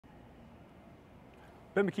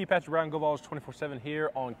Ben McKee, Patrick Brown, Go Vols 24/7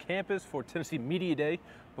 here on campus for Tennessee Media Day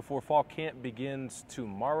before fall camp begins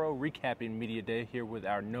tomorrow. Recapping Media Day here with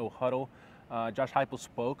our No-Huddle. Josh Heupel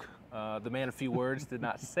spoke. The man of few words, did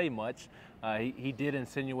not say much. He did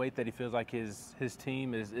insinuate that he feels like his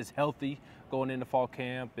team is healthy going into fall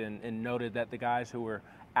camp and noted that the guys who were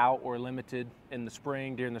out or limited in the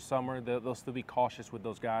spring, during the summer, they'll still be cautious with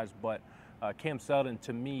those guys. But Cam Seldon,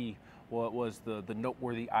 to me, was the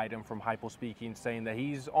noteworthy item from Heupel speaking, saying that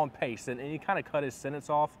he's on pace, and he kind of cut his sentence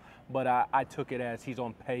off, but I took it as he's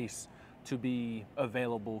on pace to be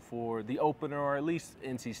available for the opener, or at least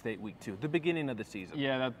NC State Week 2, the beginning of the season.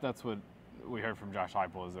 Yeah, that's what we heard from Josh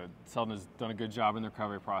Heupel, is that Seldon has done a good job in the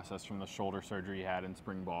recovery process from the shoulder surgery he had in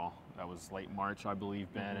spring ball. That was late March, I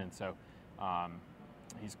believe, Ben, and so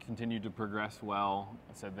he's continued to progress well.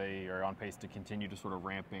 I said they are on pace to continue to sort of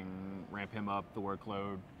ramp him up the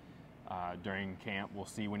workload during camp. We'll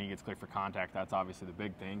see when he gets cleared for contact. That's obviously the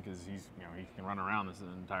big thing, because he can run around this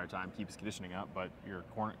entire time, keep his conditioning up. But you're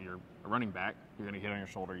a running back. You're going to hit on your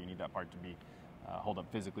shoulder. You need that part to be hold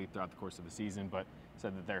up physically throughout the course of the season. But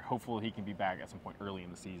said that they're hopeful he can be back at some point early in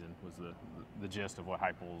the season. Was the gist of what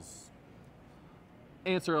Heupel's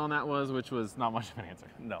answer on that was, which was not much of an answer.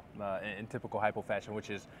 No, in typical Heupel fashion, which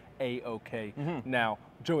is A-OK. Now,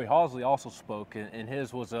 Joey Halzle also spoke, and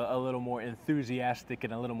his was a little more enthusiastic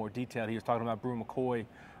and a little more detailed. He was talking about Brew McCoy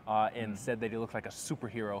and said that he looked like a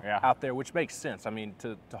superhero out there, which makes sense. I mean,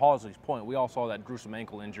 to Halzle's point, we all saw that gruesome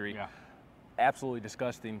ankle injury. Yeah. Absolutely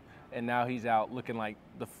disgusting, and now he's out looking like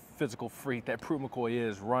the physical freak that Brew McCoy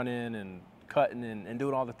is, running and cutting and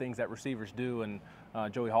doing all the things that receivers do. And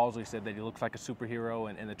Joey Halzle said that he looks like a superhero,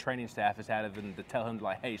 and the training staff has had him to tell him,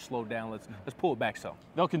 like, hey, slow down, let's pull it back some.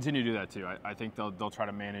 They'll continue to do that too. I think they'll try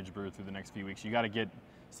to manage Brew through the next few weeks. You got to get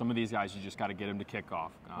some of these guys, you just got to get them to kick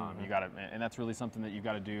off. You got to, and that's really something that you've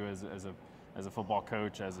got to do as a football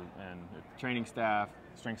coach, and training staff,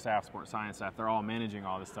 strength staff, sports science staff. They're all managing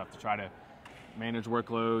all this stuff to try to manage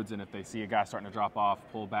workloads, and if they see a guy starting to drop off,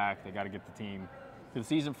 pull back. They got to get the team through the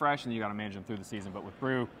season fresh, and you got to manage them through the season. But with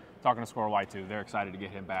Brew, talking to Score White too, they're excited to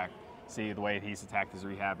get him back, see the way he's attacked his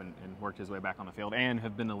rehab and worked his way back on the field, and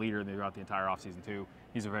have been the leader throughout the entire offseason too.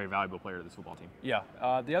 He's a very valuable player to this football team. Yeah.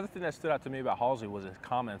 The other thing that stood out to me about Halzle was his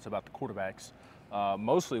comments about the quarterbacks,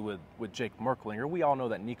 mostly with Jake Merklinger. We all know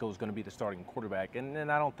that Nico is going to be the starting quarterback, and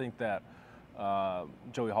I don't think that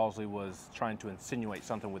Joey Halzle was trying to insinuate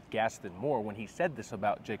something with Gaston Moore when he said this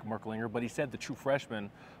about Jake Merklinger, but he said the true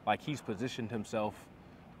freshman, like, he's positioned himself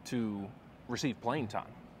to receive playing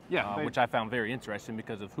time. Yeah, which I found very interesting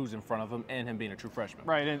because of who's in front of him and him being a true freshman.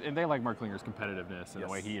 Right, and they like Merklinger's competitiveness and the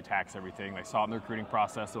way he attacks everything. They saw it in the recruiting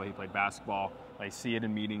process, the way he played basketball. They see it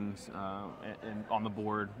in meetings and on the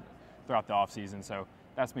board throughout the offseason. So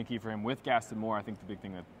that's been key for him. With Gaston Moore, I think the big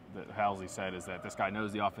thing that Halzle said is that this guy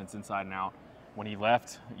knows the offense inside and out. When he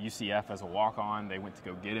left UCF as a walk-on, they went to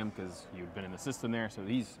go get him because he had been in the system there. So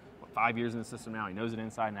he's 5 years in the system now. He knows it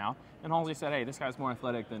inside and out. And Halzle said, hey, this guy's more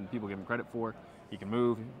athletic than people give him credit for. He can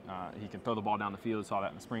move. He can throw the ball down the field. Saw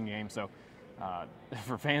that in the spring game. So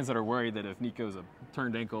for fans that are worried that if Nico's a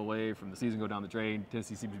turned ankle away from the season go down the drain,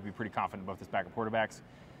 Tennessee seems to be pretty confident about this backup quarterbacks.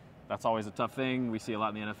 That's always a tough thing. We see a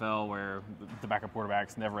lot in the NFL where the backup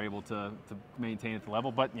quarterback's never able to maintain at the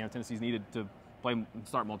level. But Tennessee's needed to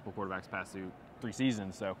start multiple quarterbacks past 3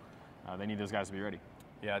 seasons, so they need those guys to be ready.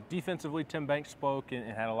 Yeah, defensively, Tim Banks spoke and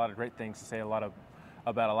had a lot of great things to say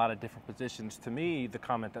about a lot of different positions. To me, the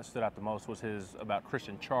comment that stood out the most was his about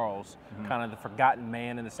Christian Charles, kind of the forgotten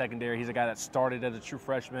man in the secondary. He's a guy that started as a true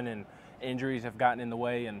freshman, and injuries have gotten in the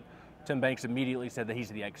way, and Tim Banks immediately said that he's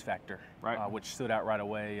the X factor, which stood out right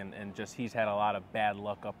away, and just he's had a lot of bad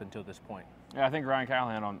luck up until this point. Yeah, I think Ryan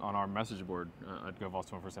Callahan on our message board at Go Vols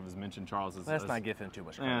 24/7 has mentioned Charles. Let's not give him too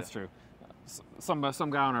much credit. Yeah, that's true. Some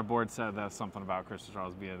guy on our board said that something about Christian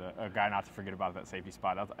Charles being a guy not to forget about that safety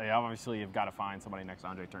spot. Obviously, you've got to find somebody next to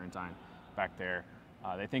Andre Turrentine back there.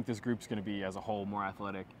 They think this group's going to be, as a whole, more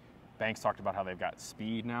athletic. Banks talked about how they've got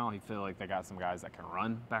speed now. He feel like they got some guys that can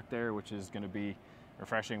run back there, which is going to be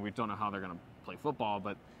refreshing. We don't know how they're going to play football,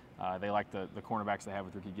 but they like the cornerbacks they have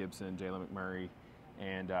with Ricky Gibson, Jalen McMurray,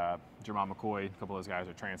 and Jermon McCoy. A couple of those guys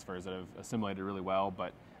are transfers that have assimilated really well,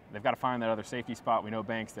 but they've got to find that other safety spot. We know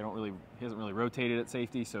Banks, he hasn't really rotated at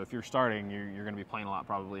safety, so if you're starting, you're going to be playing a lot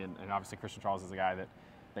probably, and obviously Christian Charles is a guy that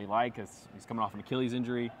they like. He's coming off an Achilles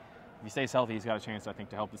injury. If he stays healthy, he's got a chance, I think,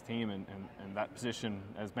 to help this team, and that position,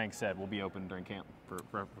 as Banks said, will be open during camp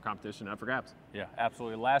for competition and for grabs. Yeah,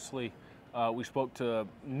 absolutely. Lastly, we spoke to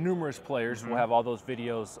numerous players. We'll have all those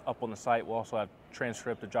videos up on the site. We'll also have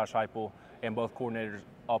transcript of Josh Heupel and both coordinators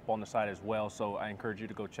up on the site as well, so I encourage you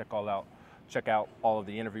to go check out all of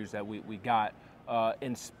the interviews that we got.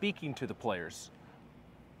 in speaking to the players,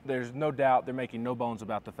 there's no doubt they're making no bones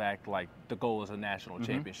about the fact, like, the goal is a national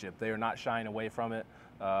championship. They are not shying away from it.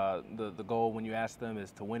 The goal, when you ask them,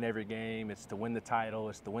 is to win every game. It's to win the title.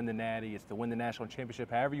 It's to win the Natty. It's to win the national championship.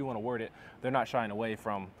 However you want to word it, they're not shying away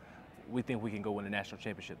from, we think we can go win a national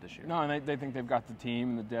championship this year. No, and they think they've got the team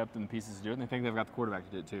and the depth and the pieces to do it, and they think they've got the quarterback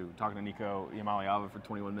to do it too. Talking to Nico Iamaleava for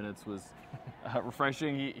 21 minutes was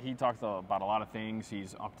refreshing. He talked about a lot of things.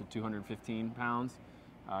 He's up to 215 pounds.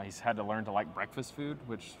 He's had to learn to like breakfast food,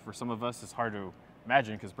 which for some of us is hard to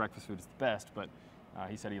imagine because breakfast food is the best, but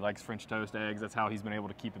he said he likes French toast, eggs. That's how he's been able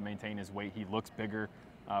to keep and maintain his weight. He looks bigger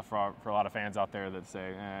for a lot of fans out there that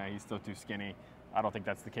say, he's still too skinny. I don't think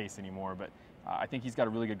that's the case anymore, but I think he's got a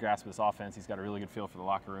really good grasp of this offense. He's got a really good feel for the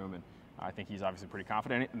locker room, and I think he's obviously pretty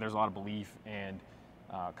confident. And there's a lot of belief and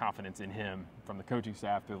confidence in him from the coaching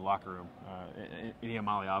staff through the locker room in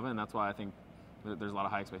Iamaleava, and that's why I think there's a lot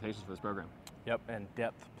of high expectations for this program. Yep, and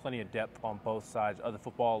depth, plenty of depth on both sides of the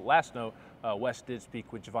football. Last note, Wes did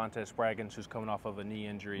speak with Javontes Spraggins, who's coming off of a knee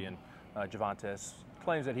injury, and Javontes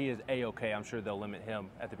claims that he is A-OK. I'm sure they'll limit him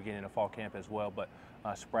at the beginning of fall camp as well, but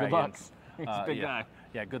Spraggins. Good luck. He's a big guy.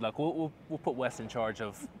 Yeah, good luck. We'll put Wes in charge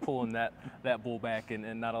of pulling that bull back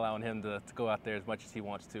and not allowing him to go out there as much as he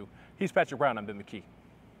wants to. He's Patrick Brown. I'm Ben McKee.